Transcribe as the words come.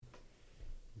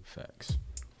Facts.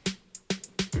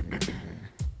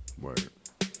 Word.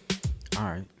 All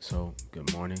right. So,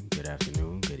 good morning, good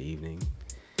afternoon, good evening.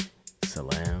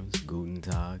 Salams, guten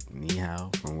tag, ni hao,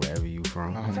 from wherever you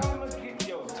from.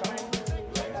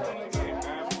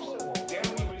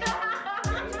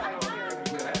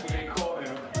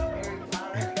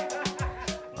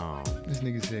 This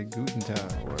nigga said Guten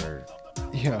Tag. Word.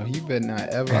 Yo, you better not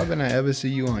ever. I better not ever see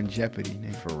you on Jeopardy,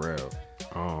 nigga. For real.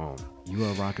 You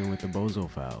are rocking with the Bozo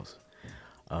Files.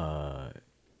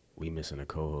 We missing a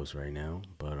co-host right now,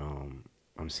 but I'm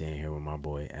sitting here with my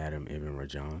boy Adam Ibn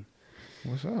Rajan.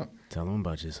 What's up? Tell him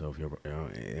about yourself. You know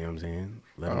what I'm saying?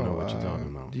 Let him know what you're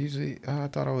talking about. Usually, I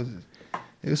thought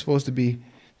it was supposed to be,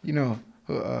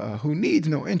 who needs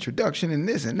no introduction and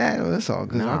this and that. Oh, that's all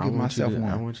good. Nah, I'll give myself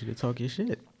one. I want you to talk your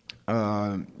shit.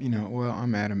 I'm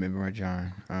Adam Ibn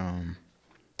Rajan.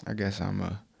 I guess I'm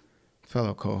a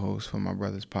fellow co-host for my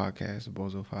brother's podcast, The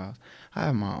Bozo Files. I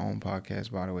have my own podcast,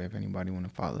 by the way, if anybody want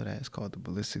to follow that. It's called The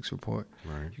Ballistics Report.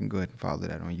 Right. You can go ahead and follow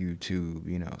that on YouTube,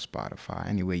 Spotify,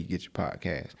 anywhere you get your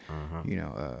podcast.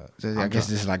 So I guess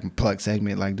this is like a plug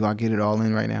segment. Like, do I get it all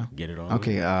in right now? Get it all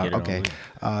okay, in. Okay.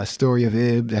 Story of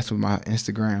Ib, that's with my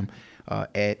Instagram.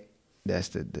 That's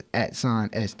the @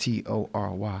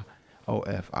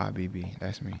 STORYOFIBB.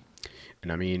 That's me.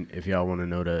 And I mean, if y'all want to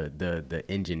know the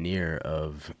engineer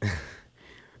of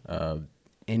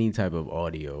any type of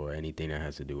audio or anything that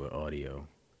has to do with audio,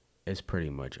 it's pretty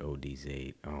much OD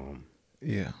Zaid.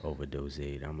 Overdose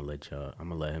Zaid. I'm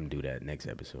gonna let him do that next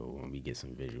episode when we get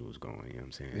some visuals going, you know what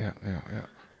I'm saying? Yeah.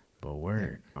 But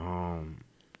word.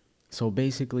 So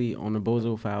basically on the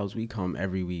Bozo Files, we come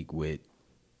every week with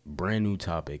brand new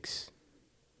topics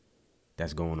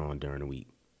that's going on during the week.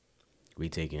 We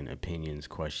taking opinions,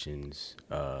 questions,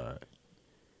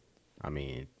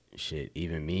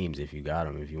 even memes if you got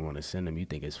them. If you want to send them, you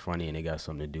think it's funny and they got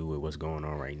something to do with what's going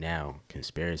on right now,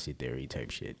 conspiracy theory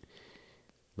type shit,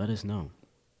 let us know,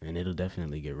 and it'll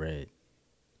definitely get read.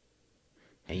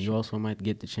 And you also might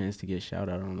get the chance to get shout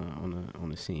out on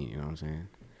the scene. You know what I'm saying?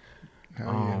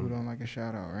 Hell yeah, who don't like a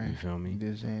shout out, right? You feel me?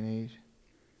 This day and age.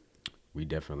 We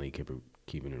definitely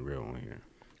keeping it real on here.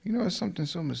 It's something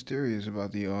so mysterious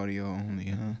about the audio only,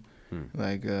 huh?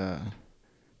 Like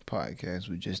podcasts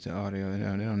with just the audio. They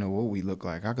don't know what we look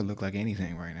like. I could look like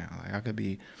anything right now. Like I could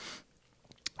be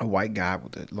a white guy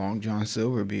with a Long John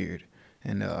Silver beard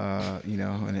and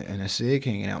and a cig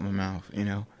hanging out my mouth.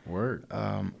 Word.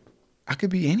 I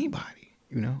could be anybody.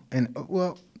 And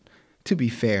to be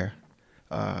fair,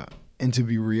 and to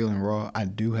be real and raw, I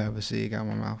do have a cig out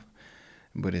my mouth,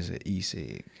 but it's an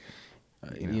e-cig.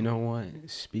 You know what?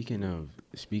 Speaking of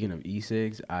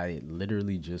e-cigs, I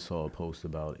literally just saw a post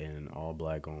about an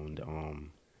all-black owned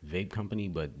vape company,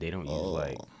 but they don't use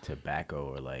like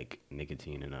tobacco or like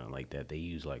nicotine and like that. They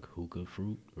use like hookah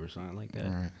fruit or something like that.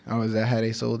 Right. Oh, is that how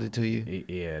they sold it to you?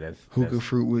 Yeah, that's hookah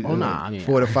fruit with I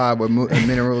fortified with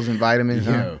minerals and vitamins.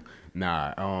 Yo,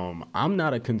 I'm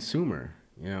not a consumer.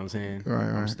 You know what I'm saying? Right.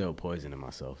 I'm still poisoning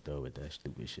myself though with that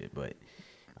stupid shit. But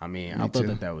I mean, Me I thought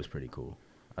too. that was pretty cool.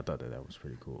 I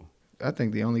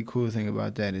think the only cool thing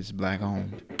about that is black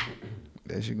owned.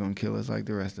 That shit gonna kill us like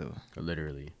the rest of us.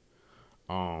 Literally.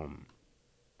 So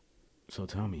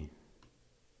tell me,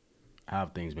 how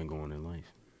have things been going in life?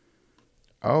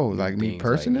 Oh, like me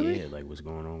personally? Like what's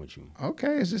going on with you?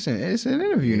 Okay, it's an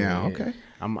interview now. Yeah. Okay,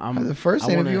 I'm the first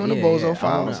interview on the Bozo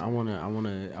Files. I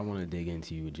wanna dig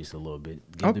into you just a little bit.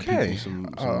 Give the people some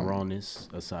rawness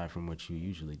aside from what you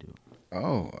usually do.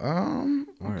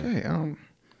 Okay.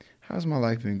 How's my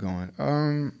life been going?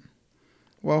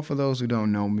 Well, for those who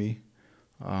don't know me,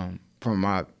 from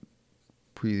my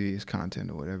previous content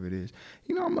or whatever it is,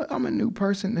 I'm a new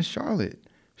person to Charlotte,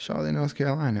 North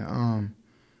Carolina.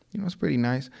 It's pretty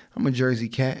nice. I'm a Jersey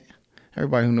cat.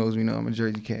 Everybody who knows me know I'm a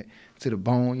Jersey cat to the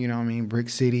bone. You know what I mean? Brick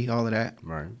City, all of that.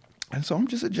 Right. And so I'm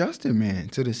just adjusted, man,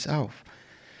 to the South.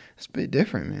 It's a bit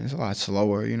different, man. It's a lot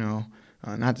slower,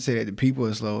 Not to say that the people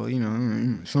are slower,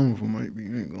 some of them might be, I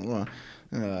ain't gonna lie.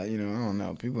 I don't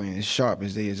know. People ain't as sharp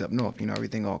as they is up north.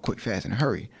 Everything all quick, fast, and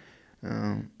hurry.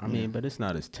 But it's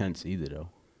not as tense either, though.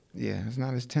 Yeah, it's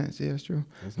not as tense. Yeah, it's true.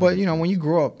 But, when you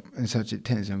grow up in such a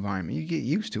tense environment, you get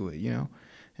used to it,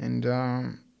 And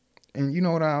you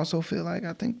know what I also feel like?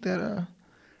 I think that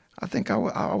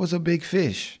I was a big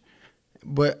fish.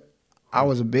 But I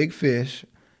was a big fish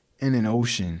in an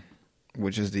ocean,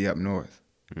 which is the up north,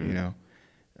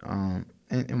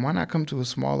 And why not come to a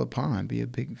smaller pond? Be a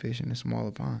big fish in a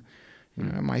smaller pond.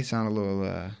 That might sound a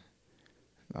little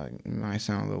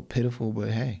pitiful,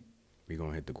 but hey. We're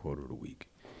going to hit the quote of the week.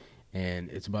 And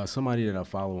it's about somebody that I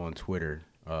follow on Twitter,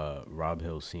 Rob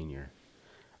Hill Sr.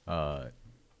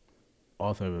 All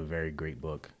author of a very great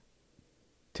book.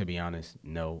 To be honest,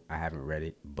 no, I haven't read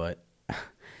it, but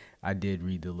I did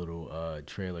read the little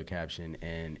trailer caption,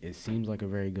 and it seems like a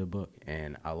very good book,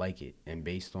 and I like it. And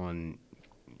based on,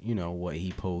 what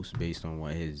he posts, based on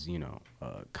what his,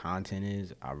 content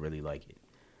is, I really like it.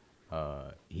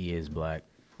 He is black.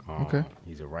 Okay.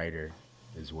 He's a writer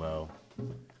as well.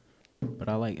 But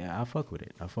I fuck with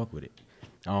it.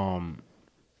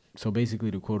 So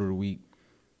basically the quote of the week,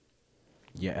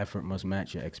 your effort must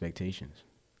match your expectations.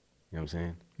 You know what I'm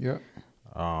saying? Yep.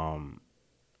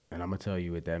 And I'm going to tell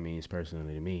you what that means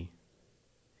personally to me.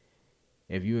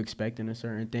 If you expecting a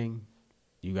certain thing,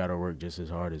 you got to work just as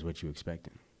hard as what you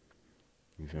expecting.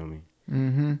 You feel me?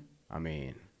 Mm-hmm.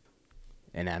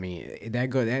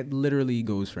 That literally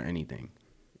goes for anything.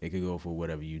 It could go for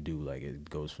whatever you do. Like, it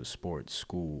goes for sports,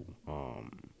 school,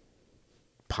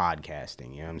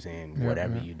 podcasting. You know what I'm saying? Yep,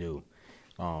 Whatever yep. you do.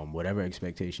 Whatever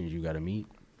expectations you got to meet,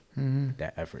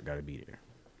 that effort got to be there.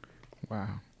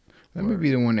 Wow. Let me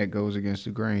be the one that goes against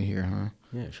the grain here, huh?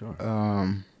 Yeah, sure.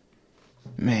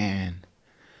 Man,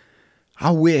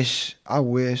 I wish,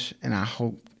 and I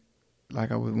hope,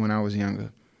 like I was when I was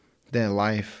younger, that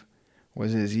life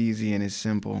was as easy and as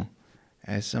simple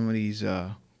as some of these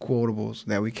quotables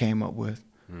that we came up with.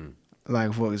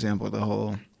 Like, for example, the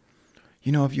whole,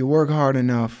 if you work hard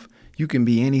enough, you can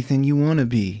be anything you want to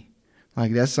be.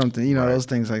 Like, that's something, Right. those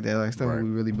things like that, like stuff Right. we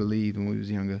really believed when we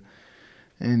was younger.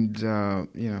 And,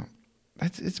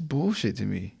 it's bullshit to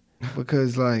me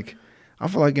because, like, I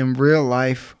feel like in real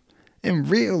life,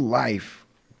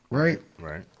 right?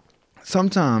 Right.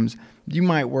 Sometimes you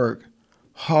might work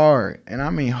hard, and I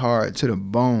mean hard to the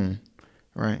bone,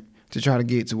 right? To try to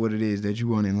get to what it is that you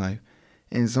want in life.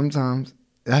 And sometimes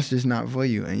that's just not for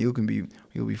you. And you'll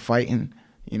be fighting,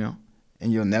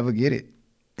 and you'll never get it.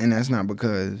 And that's not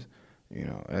because,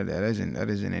 that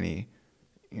isn't any,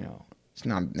 it's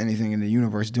not anything in the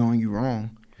universe doing you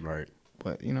wrong. Right.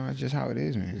 But, it's just how it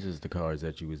is, man. This is the cards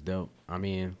that you was dealt. I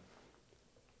mean,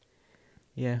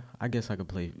 yeah, I guess I could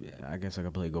play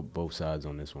both sides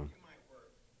on this one.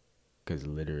 Because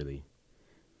literally,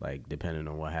 like, depending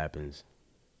on what happens.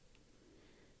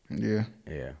 Yeah.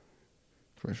 Yeah.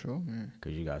 For sure, man.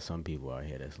 Because you got some people out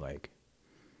here that's like.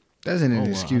 That's an well,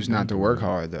 excuse I've not to been work doing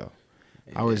it. hard, though.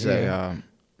 I would say,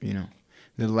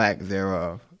 the lack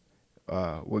thereof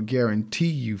will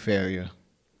guarantee you failure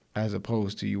as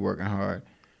opposed to you working hard.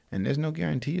 And there's no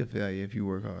guarantee of failure if you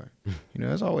work hard.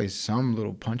 There's always some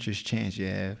little puncher's chance you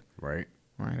have. Right.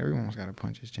 Right? Everyone's got a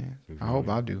puncher's chance. You I feel hope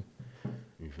me? I do.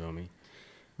 You feel me?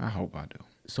 I hope I do.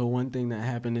 So one thing that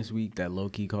happened this week that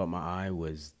low-key caught my eye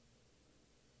was,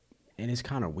 and it's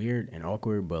kind of weird and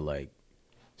awkward, but like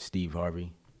Steve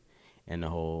Harvey and the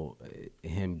whole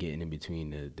him getting in between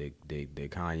the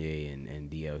Kanye and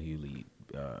D.L. Hewley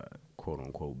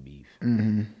quote-unquote beef,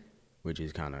 which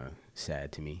is kind of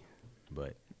sad to me.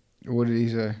 But What did he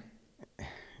say?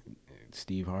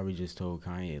 Steve Harvey just told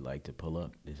Kanye, like, to pull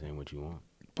up. This ain't what you want.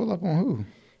 Pull up on who?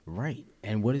 Right.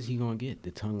 And what is he going to get? The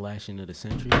tongue lashing of the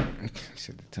century? He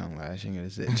said the tongue lashing of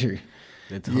the century.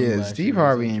 The tongue Yeah, lashing Steve of the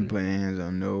Harvey ain't century? putting hands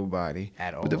on nobody.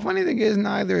 At all. But the funny thing is,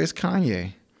 neither is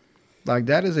Kanye. Like,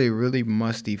 that is a really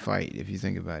musty fight if you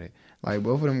think about it. Like,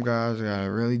 both of them guys got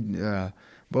a really,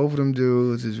 both of them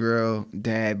dudes is real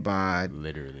dad bod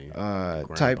Literally. type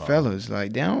Grandpa. fellas.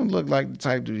 Like, they don't look like the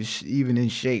type to be even in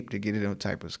shape to get in a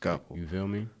type of scuffle. You feel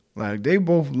me? Like, they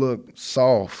both look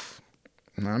soft.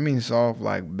 And I mean soft,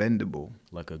 like bendable.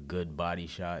 Like a good body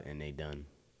shot and they done.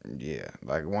 Yeah,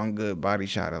 like one good body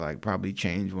shot will like probably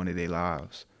change one of their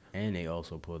lives. And they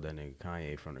also pulled that nigga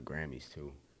Kanye from the Grammys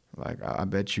too. Like I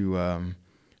bet you,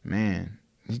 man,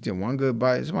 he did one good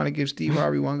body. Somebody give Steve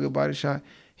Harvey one good body shot,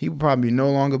 he would probably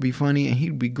no longer be funny, and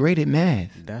he'd be great at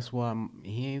math. That's why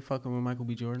he ain't fucking with Michael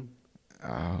B. Jordan.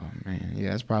 Oh man,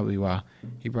 yeah, that's probably why.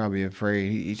 He probably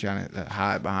afraid. He trying to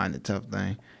hide behind the tough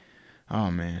thing. Oh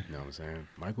man. You know what I'm saying?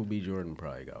 Michael B. Jordan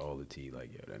probably got all the tea.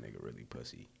 Like, yo, that nigga really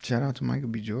pussy. Shout out to Michael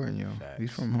B. Jordan, yo. Facts.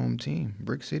 He's from home team,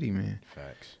 Brick City, man.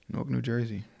 Facts. Newark, New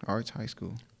Jersey, Arts High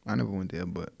School. I never went there,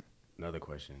 but Another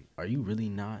question. Are you really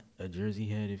not a Jersey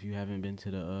head if you haven't been to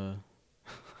the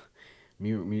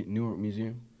Newark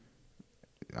Museum?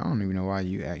 I don't even know why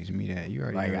you asked me that. You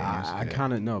already Like, know the answer I to that.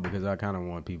 kind of know because I kind of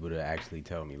want people to actually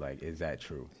tell me, like, is that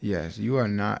true? Yes, you are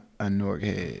not a Newark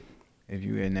head if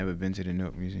you had never been to the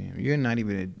Newark Museum. You're not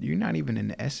even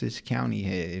an Essex County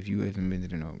head if you haven't been to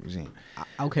the Newark Museum.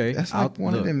 Okay. That's like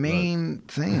one of the main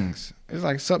things. It's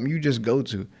like something you just go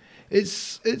to.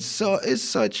 It's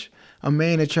such a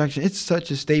main attraction. It's such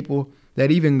a staple that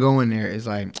even going there is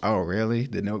like, oh, really?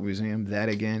 The Note Museum? That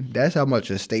again? That's how much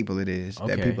a staple it is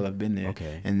that Okay. people have been there.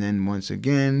 Okay. And then once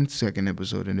again, second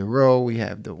episode in a row, we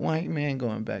have the white man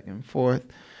going back and forth.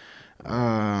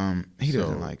 He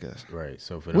doesn't like us. Right.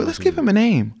 So for Well, let's give him a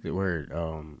name. the word.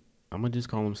 I'm gonna just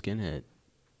call him Skinhead.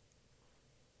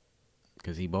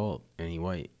 Cause he bald and he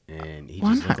white and he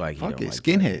Why just look not? like he Fuck don't it, like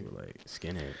skinhead. black people, like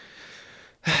skinhead.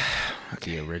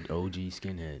 He a OG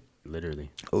skinhead, literally.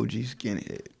 OG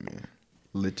skinhead, man.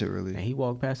 Literally. And he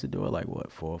walked past the door like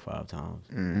what 4 or 5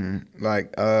 times.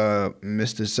 Like,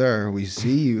 Mr. Sir, we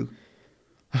see you.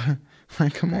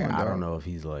 Like, come on, I dog. don't know if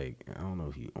he's like, I don't know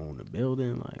if he owned the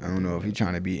building. Like, I don't know if he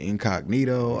trying to be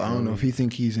incognito. I don't know me? if he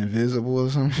think he's invisible or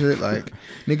some shit. Like,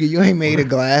 nigga, you ain't made of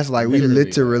glass. Like, we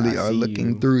literally I are see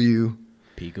looking you. through you.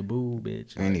 Peekaboo,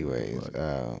 bitch. Like, Anyways, what?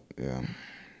 yeah.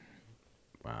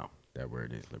 Wow, that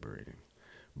word is liberating.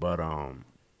 But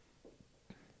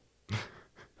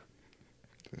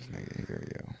This nigga here,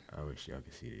 yo. I wish y'all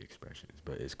could see the expressions,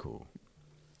 but it's cool.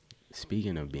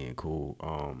 Speaking of being cool,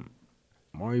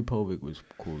 Maury Povich was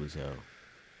cool as hell.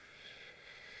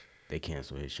 They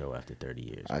canceled his show after 30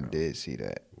 years. I bro. did see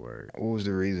that. Word. What was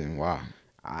the reason? Why?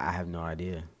 I have no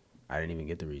idea. I didn't even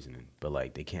get the reasoning, but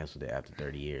like they canceled it after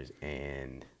 30 years,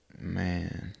 and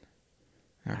Man,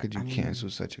 how could you I mean- cancel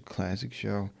such a classic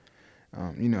show?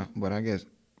 But I guess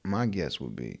my guess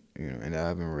would be, and I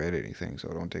haven't read anything, so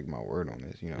don't take my word on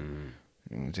this. You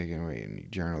don't take away any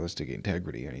journalistic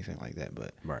integrity or anything like that.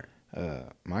 But right.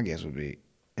 my guess would be,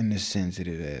 in this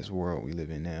sensitive ass world we live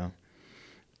in now,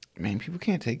 man, people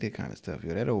can't take that kind of stuff,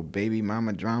 yo. That old baby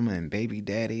mama drama and baby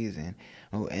daddies and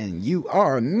you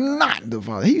are not the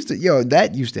father.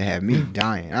 That used to have me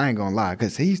dying. I ain't gonna lie,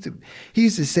 cause he used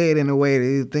to say it in a way that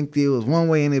he'd think it was one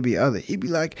way and it'd be other. He'd be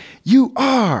like, "You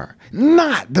are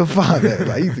not the father."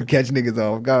 Like, he used to catch niggas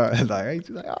off guard. Like, I used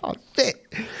to be like, "Oh shit."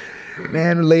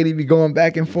 Man, the lady be going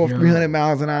back and forth 300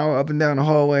 miles an hour up and down the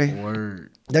hallway. Word.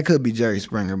 That could be Jerry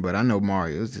Springer, but I know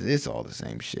Mario. It's all the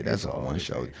same shit. That's all one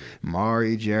show.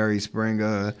 Maury, Jerry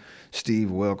Springer, Steve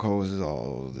Wilkos is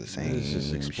all the same. It's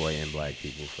just exploiting black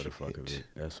people for the fuck of it.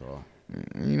 That's all.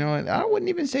 You know what? I wouldn't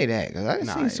even say that, because I've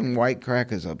seen some white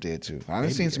crackers up there too.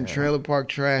 I've seen some trailer park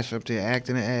trash up there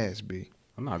acting an ass, B.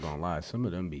 I'm not gonna lie. Some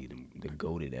of them be the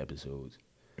goated episodes.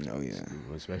 Oh yeah.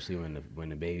 Especially when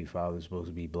the baby father's supposed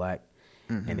to be black,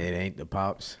 and it ain't the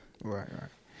pops. Right.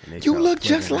 And they You start look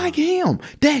just flipping like out. him.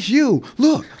 That's you.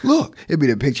 Look. It'd be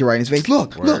the picture right in his face.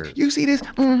 Look. Word. You see this?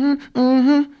 You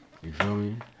feel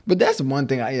me? But that's the one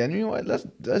thing you know what?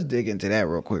 Let's dig into that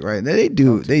real quick, right? They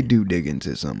do dig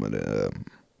into some of the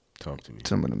Talk to me.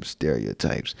 some of them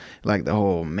stereotypes, like the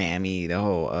whole mammy, the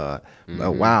whole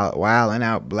wilding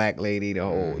out black lady, the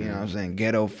whole you know what I'm saying,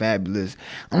 ghetto fabulous,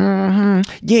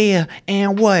 yeah,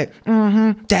 and what,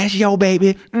 that's your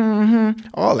baby,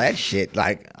 all that shit,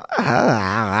 like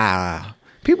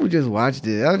people just watched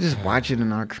it. I'll just watch it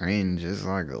and I cringe. It's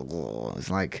like it's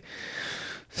like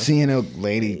seeing a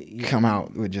lady come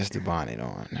out with just a bonnet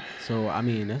on. So I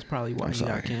mean, that's probably why I'm he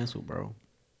sorry. got canceled, bro.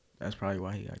 That's probably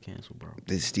why he got canceled, bro.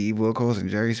 Did Steve Wilkos and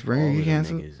Jerry Springer All get of them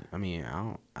canceled? niggas. I mean,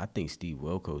 I think Steve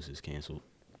Wilkos is canceled.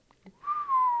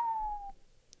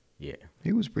 Yeah.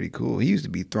 He was pretty cool. He used to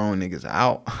be throwing niggas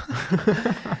out.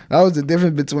 That was the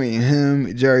difference between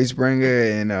him, Jerry Springer,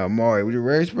 and Maury.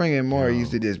 Jerry Springer and Maury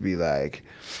used to just be like,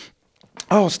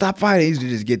 "Oh, stop fighting." He used to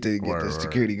just get the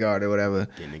security guard or whatever.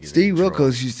 Steve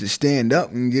Wilkos used to stand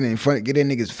up and get in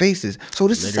niggas' faces. So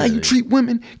this is how you treat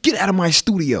women? Get out of my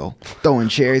studio. Throwing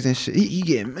chairs and shit. He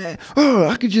getting mad. Oh,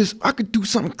 I could do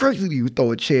something crazy to you.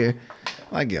 Throw a chair.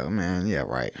 Like, yo, man, yeah,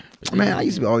 right. Man, I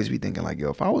used to always be thinking, like,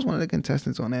 yo, if I was one of the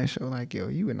contestants on that show, like, yo,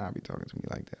 you would not be talking to me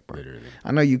like that, bro. Literally.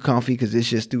 I know you comfy because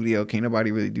it's your studio. Can't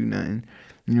nobody really do nothing.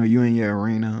 You know, you in your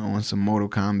arena on some Mortal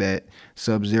Kombat,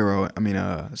 Sub-Zero,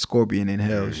 Scorpion in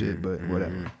Hell shit, but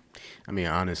whatever. I mean,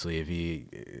 honestly, if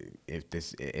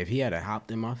he had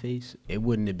hopped in my face, it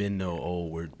wouldn't have been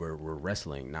we're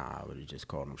wrestling. Nah, I would have just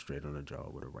called him straight on the jaw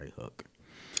with a right hook.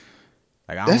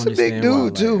 Like, I That's don't a big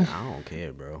understand dude, why, too. I don't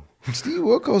care, bro. Steve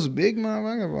Wilkos a big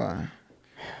motherfucker, boy.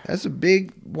 That's a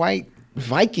big white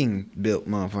Viking built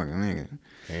motherfucker, nigga.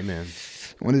 Hey, man.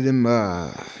 One of them, You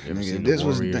ever nigga, seen if the this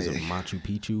was, Warriors of Machu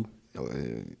Picchu?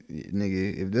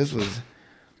 nigga, if this was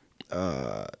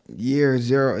year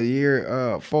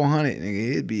 400,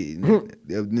 nigga, it'd be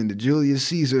in the Julius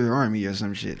Caesar army or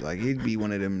some shit. Like, he'd be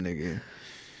one of them, nigga.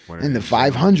 In the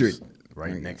 500.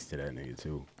 Right next to that nigga,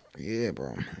 too. Yeah,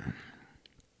 bro.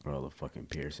 All the fucking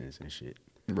piercings and shit.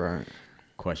 Right.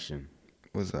 Question.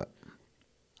 What's up?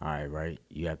 All right.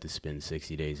 You have to spend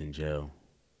 60 days in jail.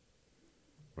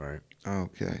 Right?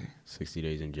 Okay. 60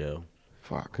 days in jail.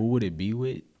 Fuck. Who would it be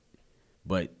with?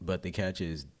 But the catch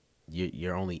is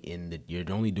you're only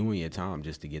you're only doing your time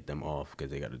just to get them off because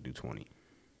they got to do 20.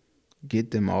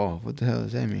 Get them off. What the hell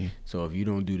does that mean? So if you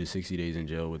don't do the 60 days in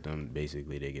jail with them,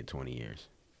 basically they get 20 years.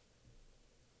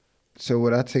 So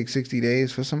would I take 60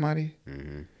 days for somebody?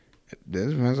 Mm-hmm.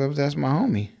 That's my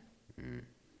homie. Mm.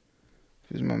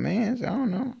 If it's my man's, I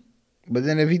don't know. But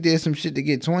then if he did some shit to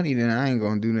get 20, then I ain't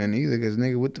gonna do nothing either. Cause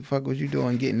nigga, what the fuck was you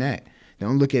doing getting that?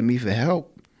 Don't look at me for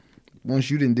help.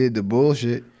 Once you done did the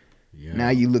bullshit, now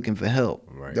you looking for help.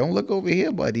 Right. Don't look over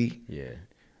here, buddy. Yeah.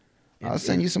 I'll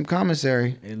send you some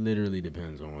commissary. It literally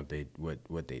depends on what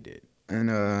they did. And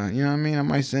you know what I mean? I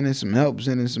might send in some help,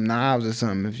 send in some knives or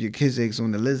something if your kiss aches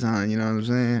on the list hunt, you know what I'm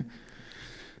saying?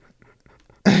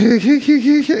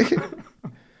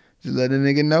 Just let a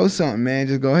nigga know something, man.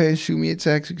 Just go ahead and shoot me a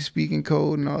text. You can speak in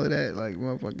code and all of that. Like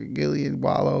motherfucking Gilly and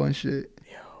Wallow and shit.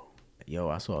 Yo,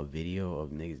 I saw a video of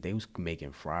niggas. They was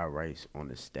making fried rice on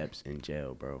the steps in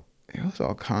jail, bro. It was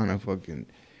all kind of fucking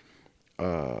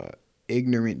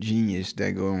ignorant genius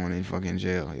that go on in fucking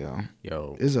jail,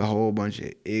 yo. It's a whole bunch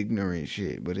of ignorant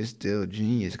shit, but it's still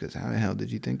genius, because how the hell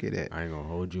did you think of that? I ain't gonna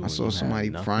hold you. I saw somebody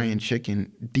frying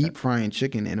chicken, deep frying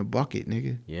chicken in a bucket,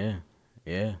 nigga.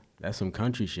 Yeah. That's some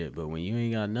country shit, but when you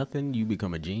ain't got nothing, you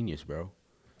become a genius, bro.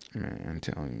 Man, I'm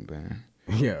telling you, man.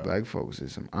 Yeah. Black folks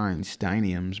is some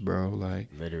Einsteiniums, bro. Like,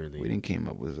 literally. We done came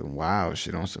up with some wild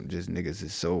shit on some just niggas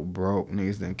is so broke.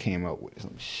 Niggas done came up with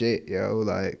some shit, yo.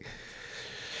 Like,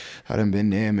 I done been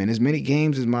there, man. As many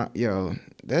games as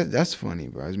that's funny,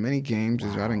 bro. As many games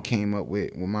as I done came up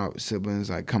with my siblings,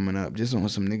 like, coming up, just on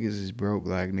some niggas is broke.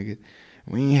 Like, nigga,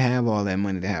 we ain't have all that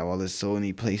money to have all this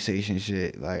Sony PlayStation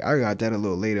shit. Like, I got that a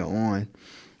little later on.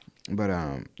 But,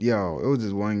 it was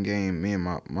just one game me and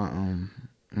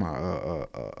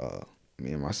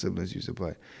me and my siblings used to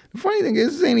play. The funny thing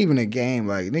is, this ain't even a game.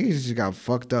 Like, niggas just got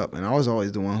fucked up, and I was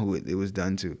always the one who it was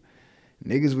done to.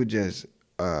 Niggas would just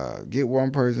get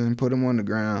one person, put them on the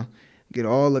ground, get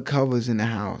all the covers in the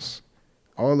house,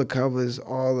 all the covers,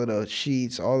 all of the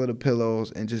sheets, all of the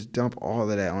pillows, and just dump all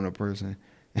of that on a person.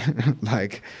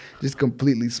 Like, just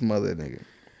completely smother a nigga.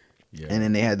 Yeah. And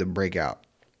then they had to break out.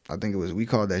 I think we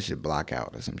called that shit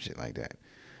blockout or some shit like that.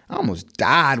 I almost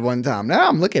died one time. Now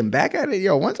I'm looking back at it.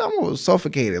 Yo, one time I was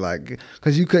suffocated, like,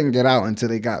 because you couldn't get out until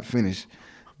they got finished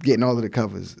getting all of the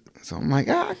covers. So I'm like,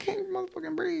 I can't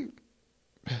motherfucking breathe.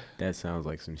 That sounds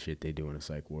like some shit they do in a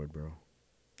psych ward, bro.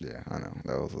 Yeah, I know.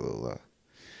 That was a little...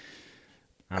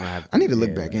 I need to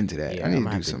look back into that. Yeah, I need to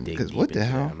do something. Because what the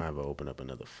hell? I'm going to have to open up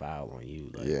another file on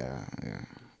you. Like, yeah.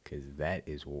 Because that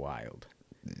is wild.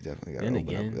 You definitely got to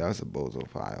open up. That was a bozo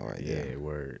file right there. Yeah,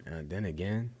 word. Then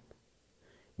again,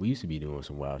 we used to be doing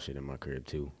some wild shit in my crib,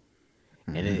 too.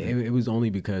 Mm-hmm. And it was only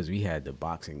because we had the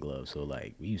boxing gloves. So,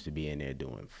 like, we used to be in there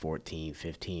doing 14,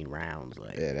 15 rounds.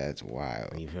 Like, yeah, that's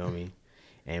wild. You feel me?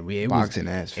 And it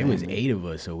was 8 of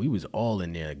us, so we was all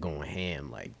in there going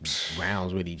ham, like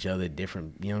rounds with each other,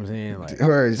 different. You know what I'm saying? Like,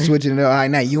 or switching it up. All right,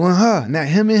 now you and her, not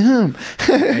him and him.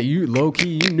 Now you low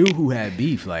key, you knew who had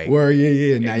beef. Like,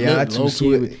 yeah. Now y'all too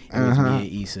sweet. It was me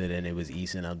and Issa, then it was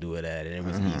Issa and I'll do it at, and it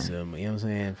was Issa. You know what I'm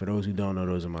saying? For those who don't know,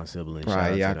 those are my siblings.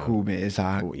 Right, Yakub and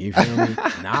Ishaq. You feel me?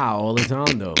 Nah, all the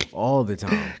time though, all the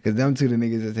time. Cause them two the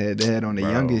niggas that had on the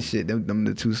youngest shit. Them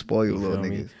the two spoiled little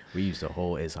niggas. We used to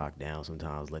hold Ishaq down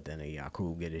sometimes, let that nigga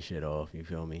Yakub get his shit off. You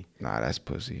feel me? Nah, that's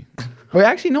pussy. Wait,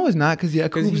 actually, no, it's not, because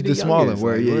Yakub's the smaller.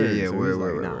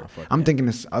 Word. I'm thinking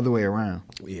it's the other way around.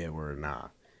 Yeah, nah.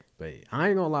 But I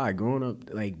ain't gonna lie, growing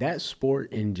up, like, that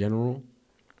sport in general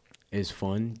is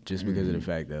fun just because of the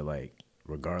fact that, like,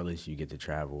 regardless, you get to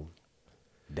travel.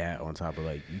 That on top of,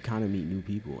 like, you kind of meet new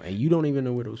people, and you don't even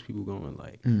know where those people going.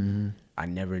 Like, I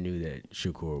never knew that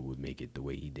Shakur would make it the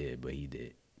way he did, but he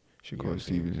did. Shakur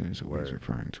Stevenson is what he's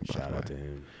referring to. Shout out to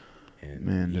him.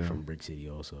 And he from Brick City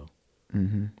also.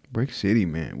 Brick City,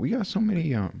 man. We got so many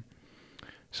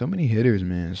hitters,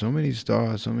 man. So many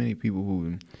stars, so many people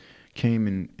who came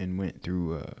and went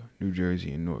through New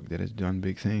Jersey and Newark that has done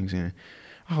big things. And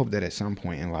I hope that at some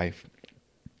point in life,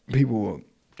 people will,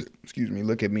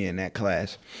 look at me in that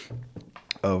class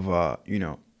of,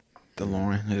 the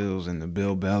Lauryn Hills and the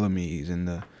Bill Bellamy's and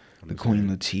the Queen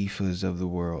Latifahs of the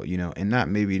world, and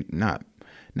not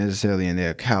necessarily in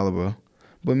their caliber,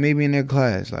 but maybe in their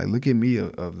class. Like, look at me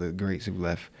of the greats who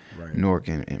left Newark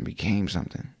and became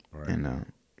something, and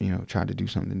tried to do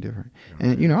something different.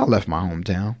 And I left my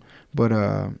hometown, but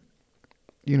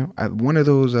one of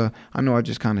those. I know I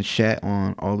just kind of shat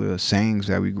on all the sayings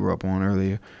that we grew up on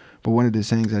earlier, but one of the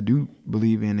sayings I do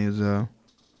believe in is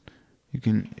you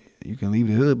can leave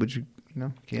the hood, but you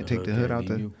can't take the hood out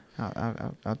the.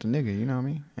 Out the nigga, you know what I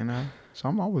mean? And so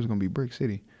I'm always gonna be Brick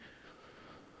City.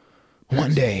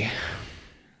 One day.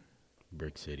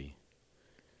 Brick City.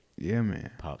 Yeah,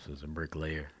 man. Pops was a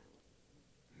bricklayer.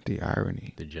 The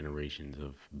irony. The generations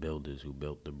of builders who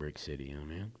built the brick city, you know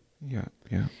what I mean? Yeah,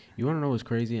 yeah. You want to know what's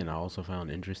crazy and I also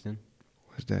found interesting?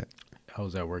 What's that? I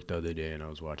was at work the other day and I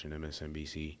was watching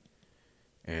MSNBC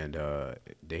and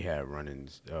they had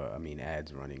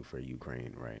ads running for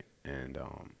Ukraine, right? And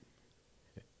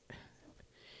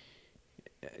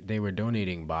they were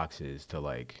donating boxes to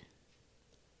like,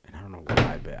 and I don't know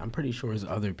why, but I'm pretty sure it's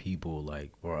other people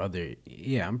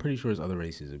I'm pretty sure it's other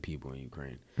races of people in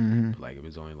Ukraine. Mm-hmm. But like it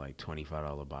was only like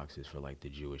 $25 boxes for like the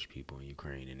Jewish people in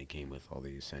Ukraine, and it came with all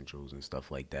the essentials and stuff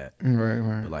like that.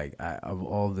 Right. But like of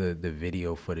all the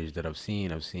video footage that I've seen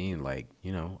like,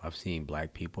 you know, I've seen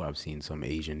black people, I've seen some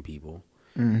Asian people,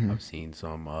 Mm-hmm. I've seen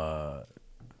some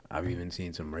I've even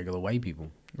seen some regular white people.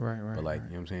 Right. But like, you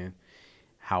know what I'm saying?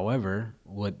 However,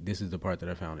 this is the part that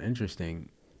I found interesting.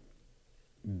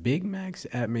 Big Macs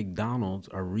at McDonald's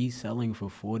are reselling for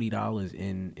 $40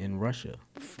 in Russia.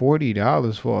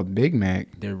 $40 for a Big Mac.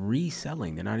 They're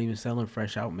reselling. They're not even selling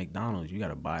fresh out McDonald's. You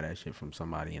gotta buy that shit from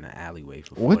somebody in an alleyway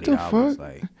for $40. What the fuck?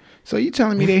 Like, so you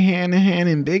telling me they hand in hand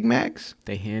in Big Macs?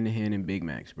 they hand to hand in Big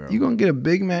Macs, bro. You gonna get a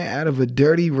Big Mac out of a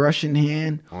dirty Russian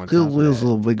hand? On top Here's of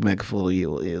a Big Mac for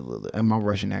you. And my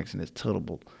Russian accent is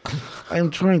terrible. I'm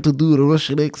trying to do the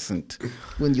Russian accent.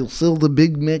 When you sell the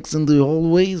Big Macs in the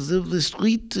hallways of the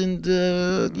street, and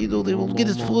they will get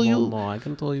it for you. No, I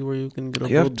can tell you where you can get a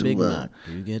You have good to, Big Mac.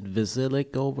 You get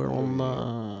Vasilic over on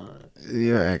the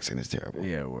Your accent is terrible.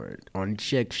 word on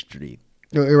Czech Street.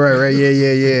 Right.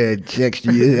 Yeah. Check.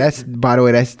 That's, by the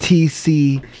way, that's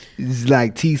TC. It's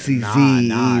like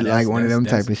TCZ, like one of them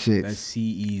type of shit. That's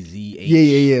CEZH.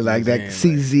 Yeah. Like that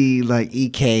CZ, like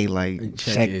EK, like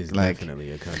Czech is like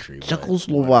definitely a country. but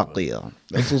Czechoslovakia.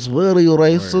 This is very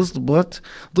racist, but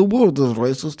the world is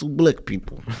racist to black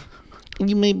people. And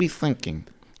you may be thinking,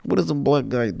 what is a black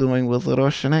guy doing with a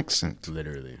Russian accent?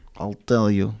 Literally. I'll tell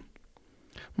you.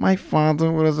 My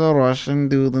father was a Russian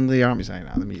dude in the army. Sorry,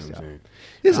 now let me You know what I'm stop. saying?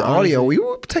 This Nah, audio, honestly, we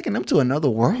were taking them to another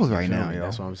world right feel now, me? yo.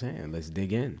 That's what I'm saying. Let's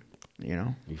dig in. You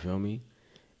know? You feel me?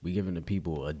 We giving the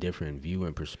people a different view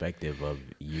and perspective of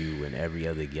you and every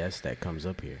other guest that comes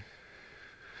up here.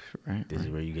 Right. This is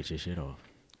where you get your shit off.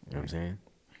 You know what I'm saying?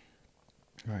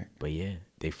 Right. But yeah,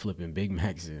 they flipping Big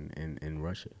Macs in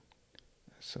Russia.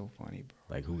 That's so funny,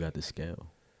 bro. Like, who got the scale?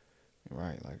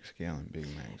 Right, like scaling Big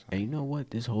Macs. And you know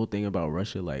what? This whole thing about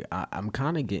Russia, like, I'm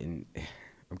kind of getting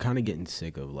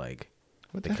sick of like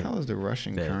What the hell is the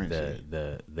Russian currency?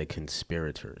 the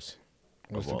conspirators.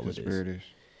 What's of the all of this. conspirators?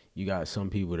 You got some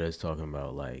people that's talking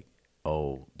about like,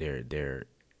 oh,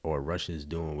 or Russia's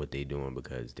doing what they doing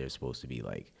because they're supposed to be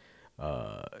like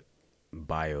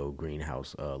bio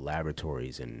greenhouse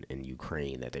laboratories in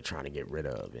Ukraine that they're trying to get rid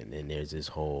of. And then there's this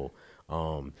whole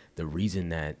the reason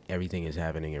that everything is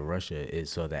happening in Russia is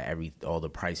so that all the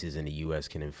prices in the US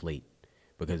can inflate.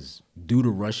 Because due to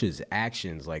Russia's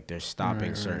actions, like they're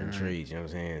stopping certain trades, you know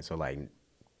what I'm saying? So like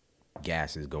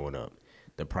gas is going up.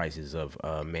 The prices of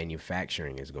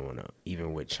manufacturing is going up,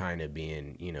 even with China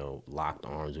being, you know, locked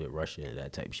arms with Russia and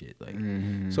that type shit. Like,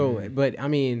 so, but I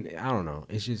mean, I don't know.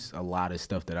 It's just a lot of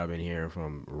stuff that I've been hearing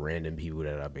from random people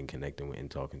that I've been connecting with and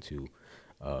talking to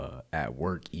at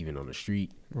work, even on the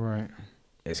street. Right.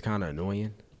 It's kind of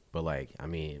annoying, but like, I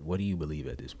mean, what do you believe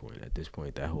at this point? At this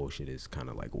point, that whole shit is kind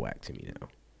of like whack to me now,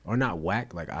 or not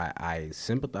whack. Like, I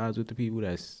sympathize with the people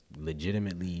that's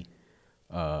legitimately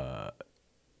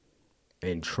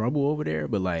in trouble over there,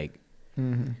 but like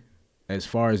as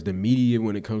far as the media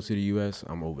when it comes to the US,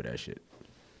 I'm over that shit.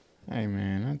 Hey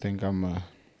man, I think I'm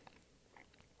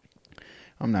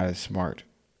not as smart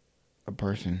a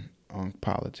person on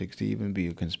politics to even be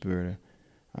a conspirator.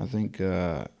 I think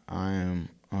I am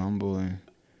humble and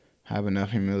have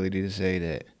enough humility to say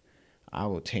that I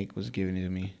will take what's given to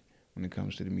me when it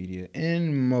comes to the media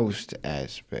in most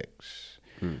aspects.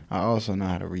 I also know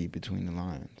how to read between the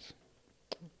lines.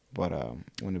 But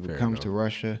when it comes to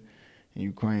Russia and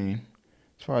Ukraine,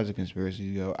 as far as the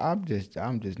conspiracies go, I'm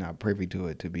just not privy to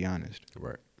it, to be honest.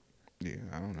 Right. Yeah,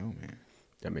 I don't know, man.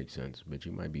 That makes sense, but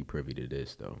you might be privy to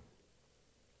this though.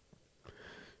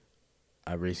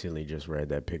 I recently just read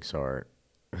that Pixar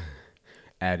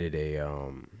added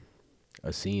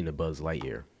a scene to Buzz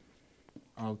Lightyear.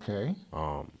 Okay.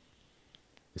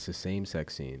 It's a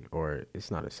same-sex scene, or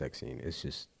it's not a sex scene.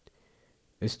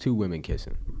 It's two women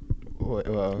kissing.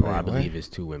 Or I believe it's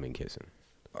two women kissing.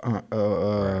 In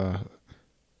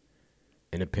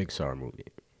a Pixar movie.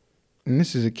 And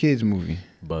this is a kids movie.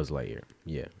 Buzz Lightyear,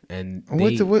 yeah. And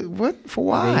what for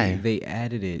why? They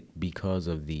added it because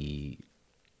of the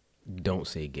 "Don't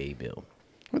Say Gay" bill.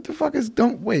 What the fuck is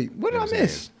don't wait? What did I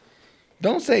miss?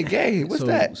 Don't say gay. What's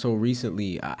that? So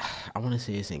recently, I want to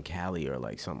say it's in Cali or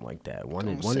like something like that. One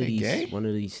of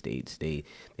these states, they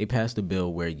passed a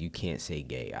bill where you can't say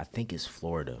gay. I think it's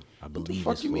Florida. I believe What the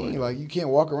fuck it's you Florida. mean? Like you can't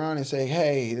walk around and say,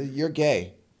 "Hey, you're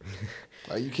gay."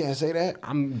 Like you can't say that.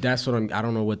 I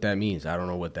don't know what that means. I don't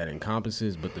know what that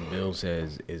encompasses. But the bill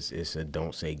says it's a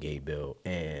don't say gay bill.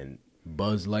 And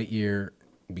Buzz Lightyear,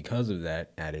 because of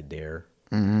that, added their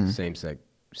same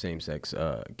sex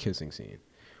kissing scene.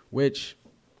 Which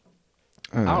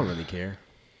I don't really care.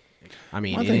 I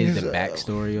mean, it is the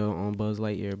backstory on Buzz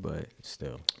Lightyear, but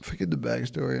still. Forget the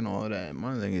backstory and all of that.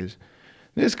 My thing is,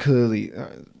 this clearly,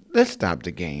 let's stop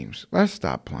the games. Let's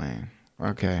stop playing.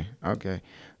 Okay. And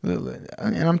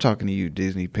I'm talking to you,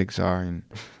 Disney, Pixar, and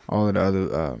all of the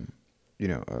other,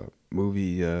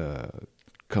 movie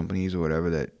companies or whatever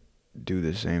that do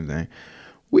the same thing.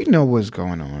 We know what's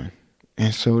going on,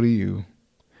 and so do you.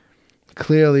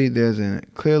 Clearly, there's an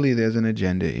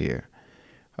agenda here,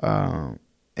 and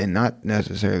not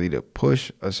necessarily to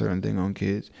push a certain thing on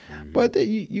kids, but that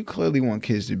you clearly want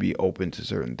kids to be open to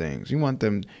certain things. You want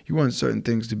certain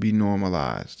things to be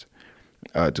normalized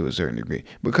to a certain degree,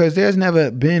 because there's never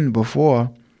been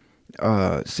before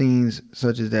scenes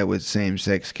such as that with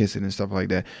same-sex kissing and stuff like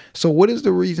that. So, what is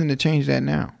the reason to change that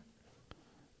now?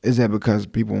 Is that because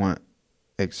people want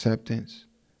acceptance?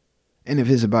 And if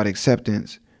it's about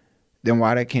acceptance, then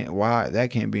why that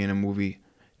can't be in a movie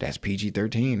that's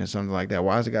PG-13 or something like that?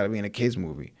 Why has it got to be in a kids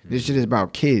movie? This shit is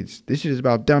about kids. This shit is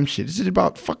about dumb shit. This is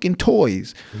about fucking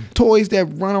toys. Toys that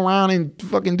run around and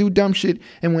fucking do dumb shit.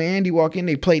 And when Andy walk in,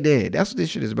 they play dead. That's what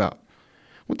this shit is about.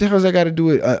 What the hell has that got to do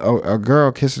with a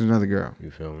girl kissing another girl?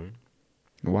 You feel me?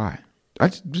 Why?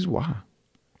 Just why?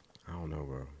 I don't know,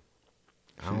 bro.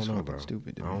 I don't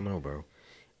know, bro.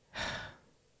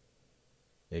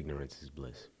 Ignorance is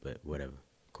bliss, but whatever.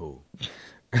 Cool.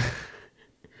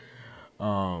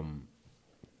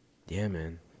 Yeah,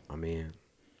 man. I mean,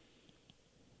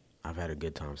 I've had a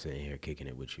good time sitting here kicking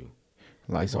it with you.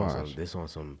 Likewise. This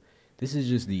is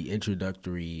just the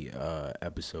introductory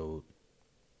episode.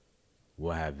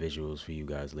 We'll have visuals for you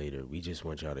guys later. We just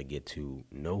want y'all to get to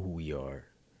know who we are,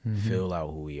 fill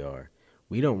out who we are.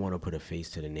 We don't want to put a face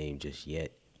to the name just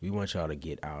yet. We want y'all to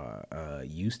get our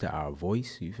used to our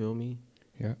voice. You feel me?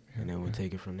 Yeah. And then we'll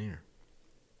take it from there.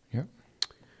 Yep.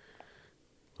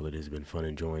 Well, it has been fun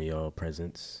enjoying y'all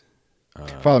presence.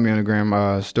 Follow me on the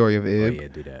gram, Story of Ib. Oh, yeah,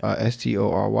 do that. STORYOFIBB.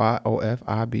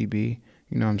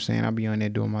 You know what I'm saying? I'll be on there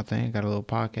doing my thing. Got a little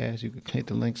podcast. You can hit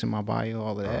the links in my bio,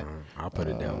 all of that. I'll put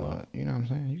it down low. You know what I'm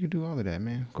saying? You can do all of that,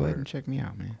 man. Go ahead and check me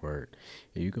out, man. Word.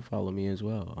 Yeah, you can follow me as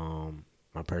well.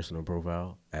 My personal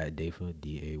profile at Dayfah,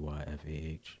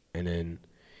 DAYFAH. And then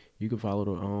you can follow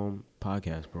the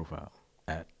podcast profile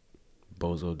at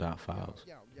bozo.files.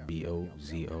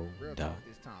 BOZO.FILES.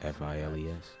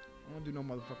 I don't do no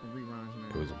motherfucking reruns,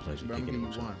 man. It was a pleasure kicking it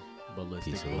with y'all.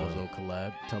 Ballistic Bozo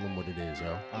collab. Tell them what it is,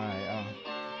 yo. Alright,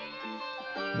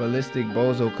 Ballistic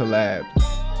Bozo collab.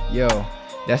 Yo,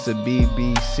 that's a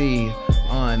BBC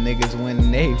on niggas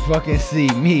when they fucking see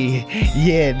me.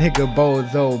 Yeah, nigga,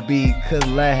 Bozo B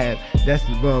collab. That's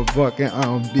the motherfucking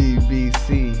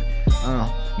BBC.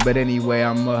 But anyway,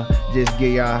 I'ma just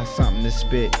give y'all something to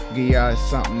spit, give y'all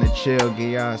something to chill,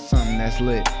 give y'all something that's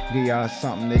lit, give y'all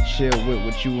something to chill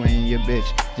with you and your bitch.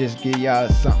 Just give y'all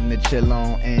something to chill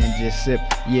on and just sip.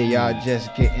 Yeah, y'all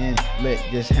just getting lit,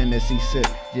 just Hennessy sip.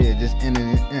 Yeah, just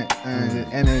energy,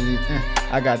 energy.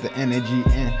 I got the energy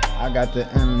I got the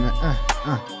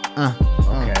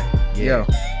Okay. Yeah. Yo.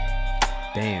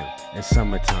 Damn. It's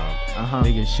summertime.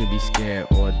 Niggas should be scared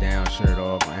or down, shirt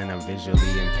off, and I'm visually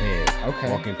impaired. Okay.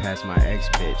 Walking past my ex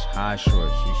bitch, high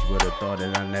shorts. You would have thought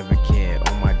that I never cared.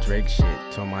 On my Drake shit,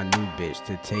 told my new bitch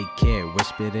to take care.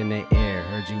 Whispered in the air,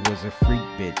 heard you was a freak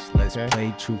bitch. Let's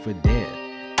play truth or dare.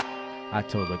 I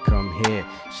told her come here.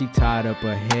 She tied up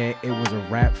her hair. It was a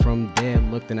wrap from there.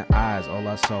 Looked in her eyes, all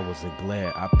I saw was a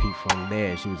glare. I peeped from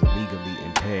there. She was illegally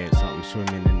impaired. Something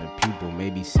swimming in the pupil,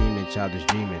 maybe semen, childish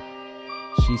dreaming.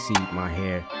 She seed my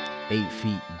hair, 8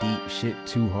 feet deep, shit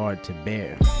too hard to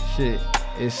bear. Shit,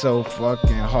 it's so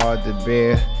fucking hard to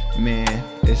bear, man.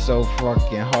 It's so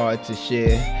fucking hard to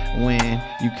share when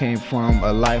you came from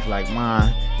a life like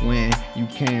mine. When you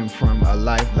came from a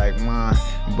life like mine.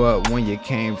 But when you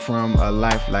came from a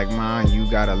life like mine, you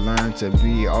gotta learn to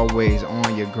be always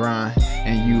on your grind.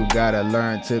 And you gotta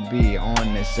learn to be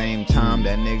on the same time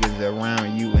that niggas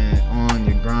around you and on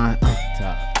your grind.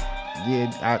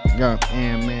 Yeah, I got,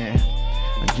 man.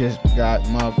 I just got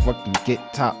motherfucking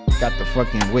get top. got the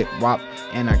fucking whip wop,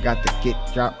 and I got the get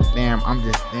drop. Damn, I'm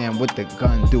just damn with the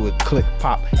gun, do it click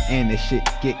pop, and the shit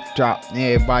get dropped.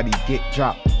 Everybody get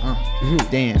dropped.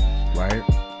 Damn. Right?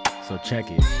 So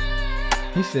check it.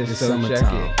 He said It's so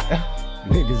summertime. check it.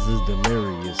 Niggas is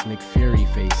delirious. Nick Fury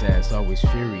face ass always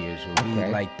furious. When we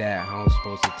Okay. like that, how I'm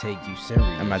supposed to take you serious?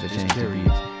 I'm about to Just change the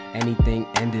curious. Anything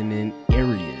ending in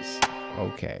areas.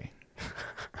 Okay.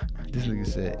 This nigga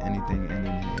said anything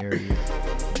ending in area.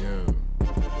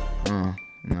 Yeah.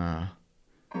 Nah.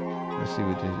 Let's see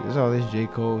what this is. It's all this J.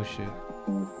 Cole shit.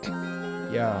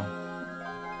 Yo.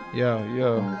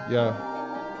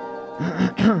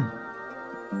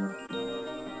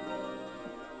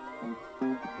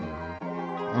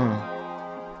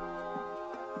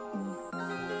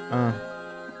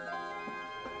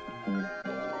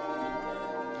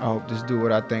 I hope this do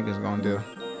what I think it's gonna do.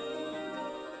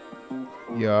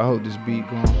 Yo, I hope this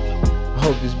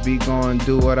beat gon'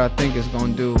 do what I think it's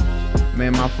gonna do.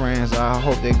 Man, my friends, I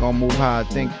hope they gon' move how I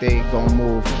think they gon'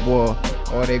 move, boy.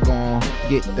 Or they gon'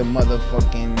 get the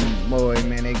motherfucking boy,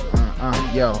 man. They,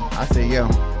 yo, I say, yo,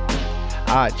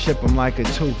 I chip 'em like a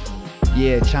tooth.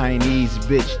 Yeah, Chinese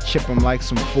bitch, chip 'em like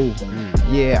some food.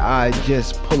 Yeah, I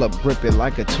just pull up, grip it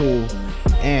like a tool.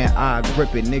 And I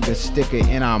grip it, nigga, stick it,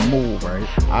 and I move.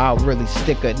 Right. I really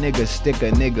stick a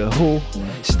nigga who?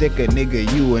 Stick a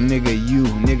nigga, you, a nigga, you,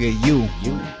 nigga, you.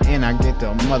 And I get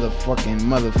the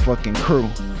motherfucking crew.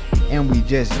 And we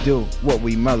just do what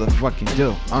we motherfucking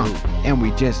do. And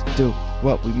we just do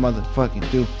what we motherfucking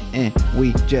do. And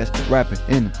we just rapping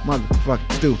in the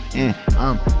motherfucking stew. And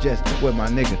I'm just with my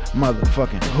nigga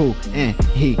motherfucking who. And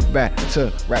he back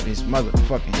to rap his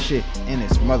motherfucking shit in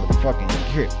his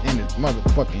motherfucking grip, in his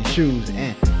motherfucking shoes.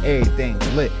 And everything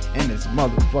lit in his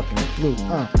motherfucking flute.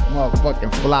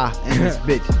 Motherfucking fly in this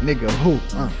bitch, nigga who.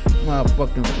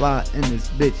 Motherfucking fly in this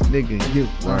bitch, nigga you.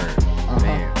 Word.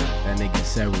 Man, that nigga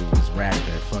said we was rapping.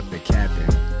 Fuck the capping.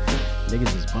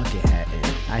 Niggas is bucket hatting.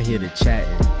 I hear the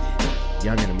chatting.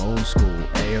 Young and them old school.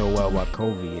 AOL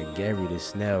Wakovi and Gary the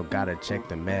Snell. Gotta check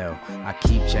the mail. I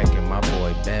keep checking my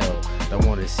boy Bell. Don't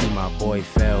wanna see my boy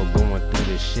fail. Going through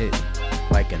this shit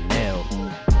like a nail.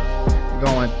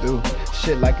 Going through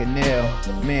shit like a nail.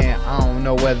 Man, I don't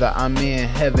know whether I'm in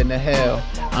heaven or hell.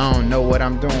 I don't know what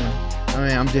I'm doing. I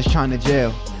mean, I'm just trying to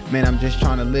jail. Man, I'm just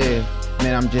trying to live.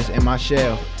 Man, I'm just in my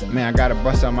shell. Man, I gotta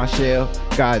bust out my shell.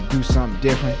 Gotta do something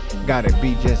different. Gotta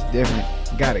be just different.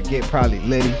 Gotta get probably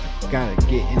litty. Gotta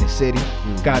get in the city.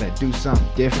 Gotta do something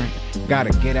different.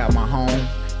 Gotta get out my home.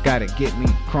 Gotta get me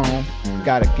chrome.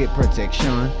 Gotta get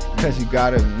protection. Cause you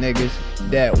got them niggas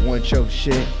that want your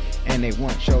shit. And they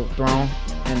want your throne.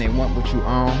 And they want what you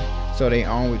own. So they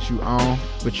own what you own.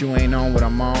 But you ain't on what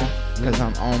I'm on. Cause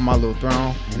I'm on my little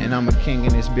throne. And I'm a king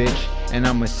in this bitch. And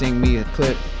I'ma sing me a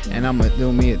clip. And I'ma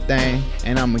do me a thing.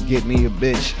 And I'ma get me a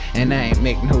bitch. And that ain't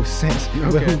make no sense.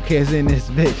 But who cares in this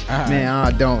bitch? Man,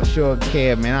 I don't sure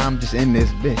care. Man, I'm just in this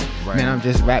bitch. Right. Man, I'm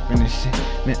just rapping and shit.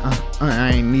 Man,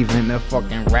 I ain't even a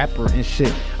fucking rapper and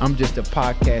shit. I'm just a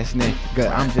podcast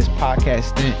nigga. I'm just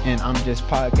podcasting. And I'm just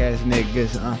podcast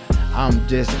niggas. I'm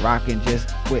just rocking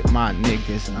just with my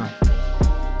niggas.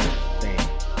 Damn.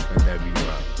 Let that be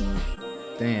rock.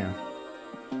 Damn.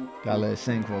 Gotta let it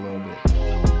sing for a little bit.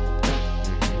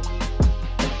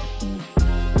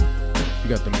 You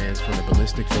got the mans from the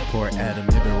Ballistics Report, Adam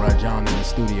Ibn Rajan in the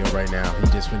studio right now. He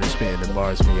just finished spitting the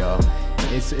bars for y'all.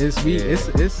 It's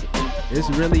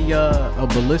really a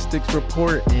Ballistics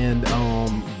Report and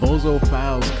Bozo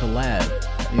Files collab.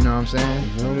 You know what I'm saying? You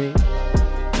feel me?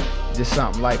 Just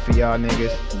something light for y'all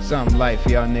niggas. Something light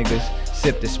for y'all niggas.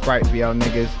 Sip the Sprite for y'all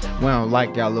niggas. We don't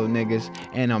like y'all little niggas.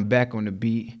 And I'm back on the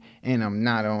beat. And I'm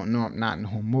not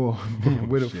no more. Man,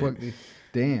 where the fuck this?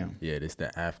 Damn. Yeah, this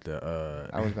the after.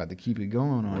 I was about to keep it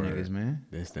going on Word. niggas, man.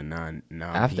 This the 9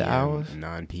 After PM, hours?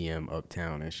 9 p.m.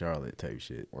 uptown in Charlotte type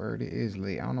shit. Word, it is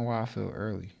late. I don't know why I feel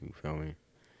early. You feel me?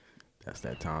 That's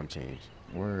that time change.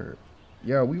 Word.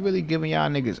 Yo, we really giving y'all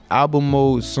niggas album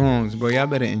mode songs, bro. Y'all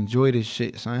better enjoy this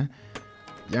shit, son.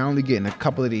 Y'all only getting a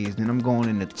couple of these, then I'm going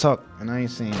in the tuck, and I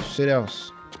ain't saying shit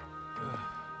else.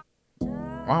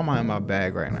 Why am I in my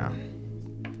bag right now?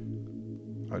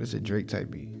 Oh, this is a Drake type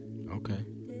beat. Okay.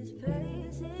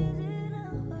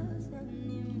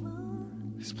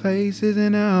 This place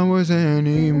isn't ours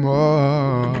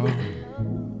anymore.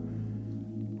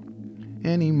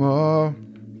 Anymore.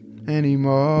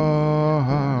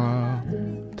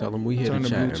 Tell them we here Turn to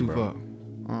the chatting, Bluetooth bro.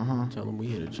 up. Tell them we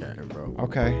here to chatting, bro.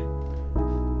 Okay.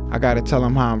 I gotta tell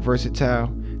him how I'm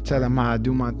versatile. Tell him how I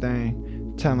do my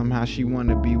thing. Tell him how she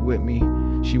wanna be with me.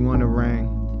 She wanna ring,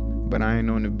 but I ain't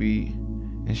on the beat,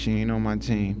 and she ain't on my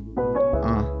team.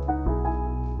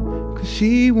 'Cause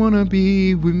she wanna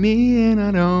be with me and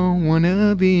I don't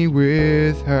wanna be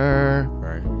with her.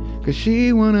 Right. 'Cause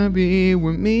she wanna be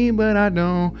with me, but I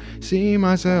don't see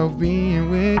myself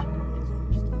being with.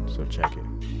 So check it.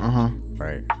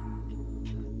 Right.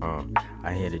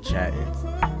 I hear the chatting.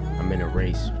 I'm in a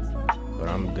race, but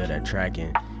I'm good at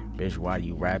tracking. Bitch, why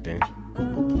you rapping?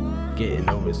 Getting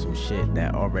over some shit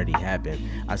that already happened.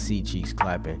 I see cheeks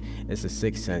clapping. It's a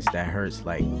sixth sense that hurts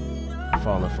like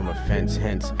falling from a fence.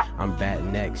 Hence, I'm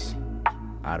batting next.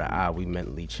 Eye to eye, we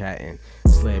mentally chatting.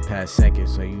 Slid past second,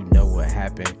 so you know what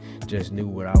happened. Just knew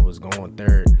what I was going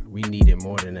third. We needed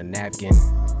more than a napkin.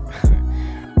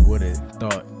 Would've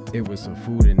thought it was some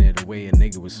food in there, the way a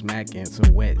nigga was smacking. So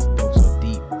wet, though so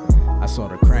deep. I saw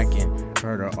the cracking,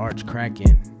 heard her arch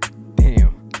cracking.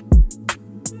 Damn.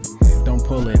 Don't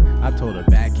pull it, I told her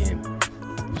back in.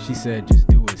 She said just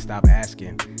do it, stop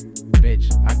asking.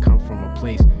 Bitch, I come from a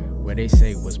place where they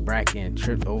say what's brackin',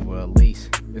 tripped over a lace.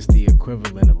 It's the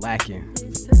equivalent of lacking.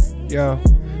 Yo,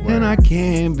 and I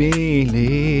can't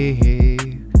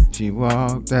believe she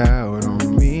walked out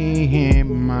on me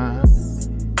and mine.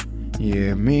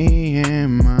 Yeah, me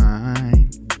and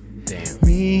mine. Damn.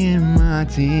 Me and my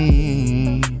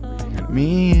team.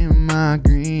 Me and my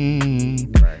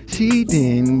green. Right. She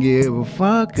didn't give a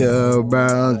fuck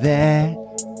about that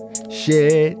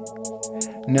shit.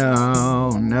 No.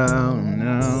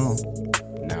 No.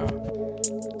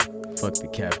 Fuck the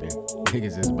capping.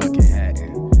 Niggas is bucket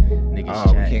hatting. Niggas Oh,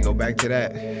 we chatting. can't go back to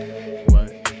that.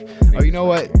 What? Oh, you know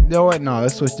what? You know what? No,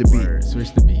 let's switch the beat. Word.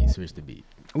 Switch the beat.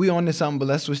 We on to something, but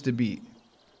let's switch the beat.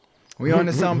 We on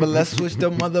to something, but let's switch the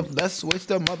mother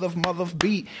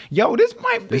beat. Yo, this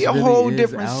might be This a really whole is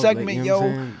different outlet, segment, you know what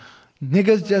I'm yo. saying?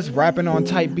 Niggas just rapping on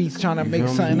tight beats trying to You make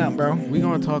feel something me? up, bro. We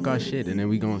gonna talk our shit and then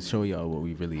we gonna show y'all what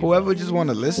we really Whoever just want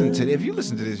to listen to this, if you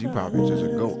listen to this, you probably just a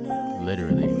goat. about.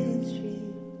 Literally.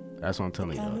 That's what I'm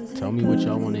telling y'all. Tell me what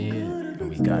y'all want to hear and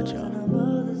we got y'all.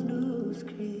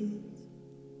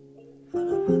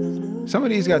 Some of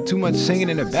these got too much singing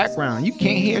in the background. You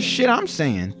can't hear shit I'm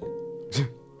saying.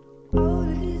 Let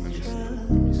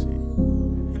me see.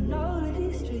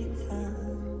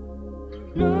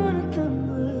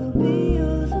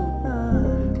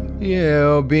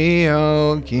 You'll be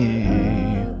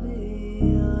okay.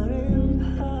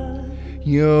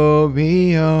 You'll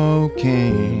be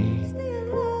okay.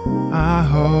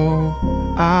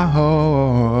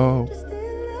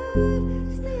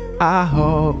 I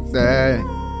hope that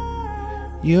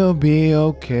you'll be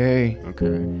okay.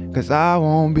 Okay. 'Cause I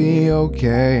won't be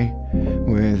okay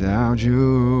without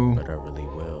you. But I really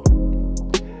will.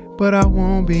 But I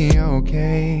won't be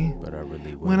okay But I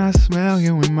really will. when I smell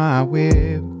you in my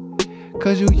whip.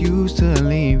 'Cause you used to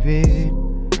leave it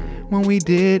when we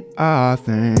did our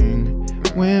thing.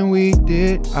 When we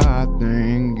did our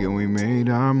thing and we made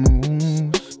our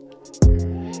moves.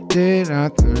 Did our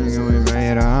thing and we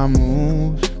made our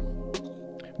moves.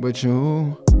 But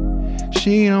you,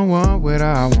 she don't want what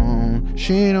I want.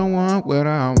 She don't want what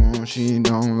I want. She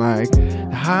don't like the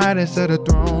highest of the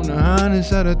throne, the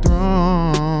highest of the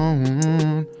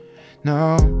throne.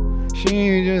 No,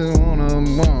 she just want a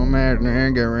woman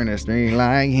nigga in the street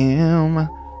like him.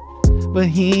 But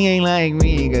he ain't like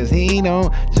me, 'cause he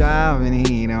don't drive and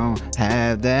he don't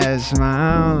have that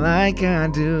smile like I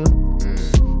do.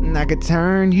 And I could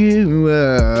turn you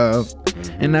up,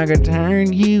 and I could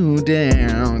turn you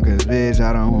down, 'cause bitch,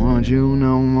 I don't want you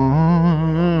no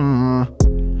more.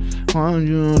 Want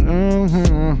you no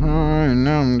more, and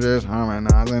I'm just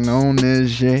harmonizing on this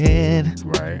shit.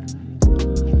 Right.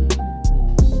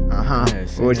 Uh-huh. Yeah,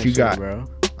 sing What that you shit, got? bro?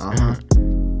 Uh-huh.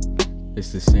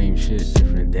 It's the same shit,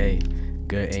 different day.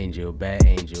 Good angel, bad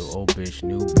angel, old bitch,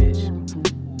 new bitch.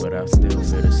 But I still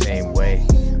feel the same way.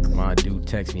 My dude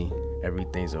text me,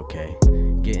 everything's okay.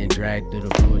 Getting dragged through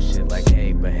the bullshit like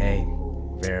hey, but hey.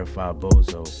 Verify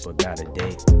bozo, but got a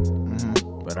date.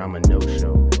 But I'm a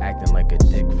no-show, acting like a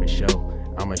dick for show.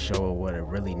 I'ma show her what I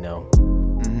really know.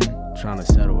 Trying to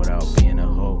settle without being a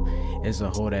hoe. It's a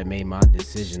hoe that made my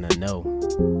decision to know.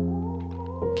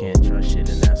 Can't trust shit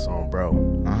in that song, bro.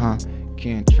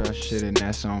 Can't trust shit in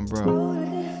that song, bro.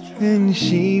 And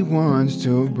she wants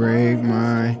to break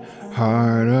my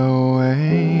heart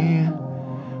away.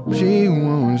 She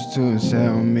wants to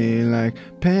sell me like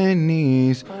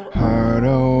pennies. Heart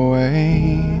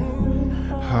away.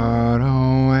 Heart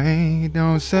away.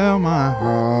 Don't sell my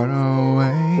heart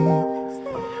away.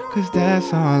 'Cause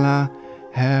that's all I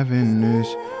have in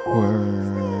this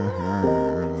world.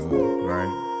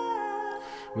 Right?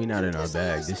 We not in our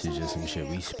bag. This is just some shit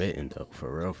we spitting though. For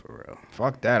real, for real.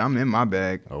 Fuck that. I'm in my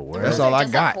bag. Oh, word? That's all I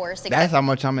Just a got. horse, That's how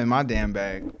much I'm in my damn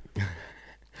bag.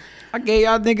 I gave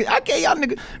y'all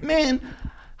niggas, man.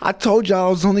 I told y'all I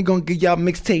was only gonna give y'all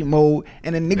mixtape mode,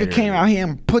 and a nigga came out here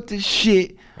and put this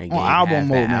shit And on gave album half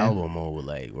mode, that man. album mode,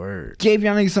 like, word. Gave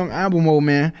y'all niggas some album mode,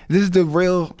 man. This is the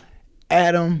real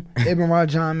Adam Ibn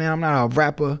Rajan, man. I'm not a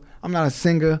rapper. I'm not a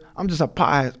singer. I'm just a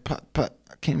I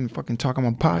can't even fucking talk. I'm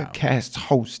a podcast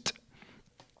host.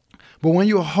 But when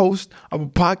you're a host of a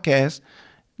podcast,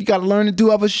 you got to learn to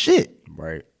do other shit.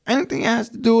 Right. Anything that has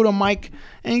to do with a mic,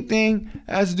 anything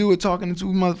that has to do with talking to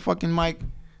a motherfucking mic,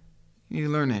 you need to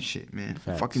learn that shit, man.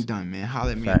 Facts. Fucking done, man.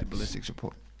 Holler at me at the Ballistics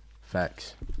Report.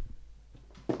 Facts.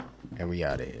 And we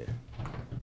out of here.